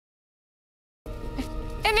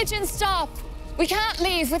Imogen, stop! We can't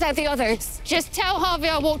leave without the others. Just tell Harvey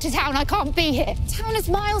I'll walk to town. I can't be here. Town is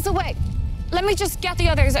miles away. Let me just get the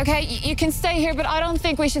others, okay? You can stay here, but I don't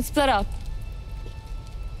think we should split up.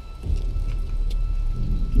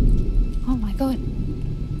 Oh my God.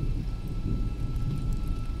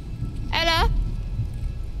 Ella?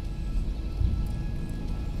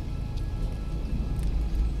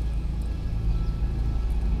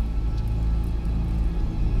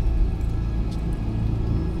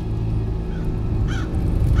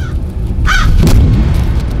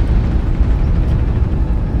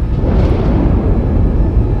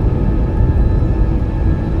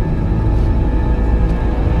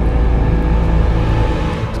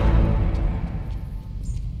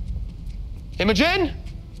 Imogen?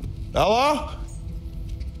 Ella?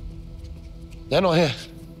 They're not here.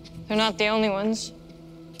 They're not the only ones.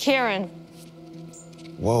 Kieran.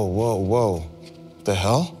 Whoa, whoa, whoa. The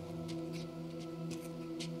hell?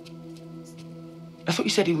 I thought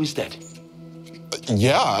you said he was dead.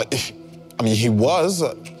 Yeah, I mean, he was.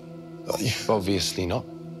 Obviously not.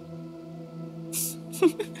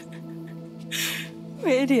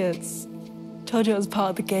 We're idiots. Told you it was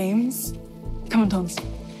part of the games. Come on, Tons.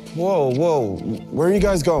 Whoa, whoa. Where are you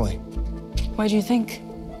guys going? Where do you think?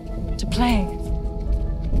 To play.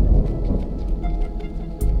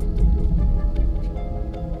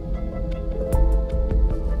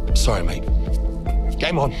 Sorry, mate.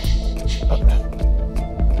 Game on.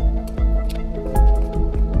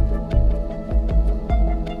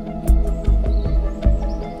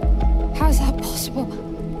 How is that possible?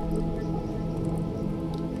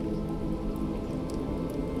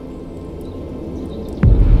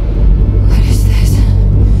 What is this?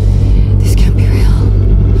 This can't be real.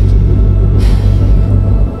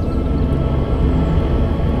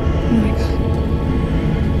 Oh my God.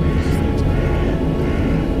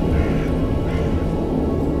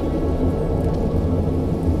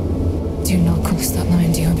 Do not cross that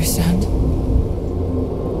line, do you understand?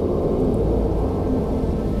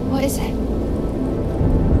 What is it?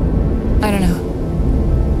 I don't know.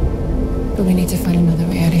 But we need to find another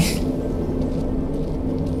way out of here.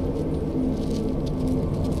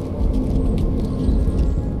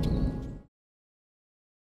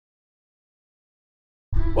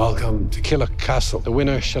 Welcome to Killer Castle. The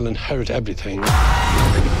winner shall inherit everything.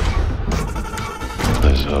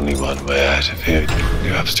 There's only one way out of here.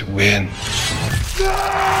 You have to win.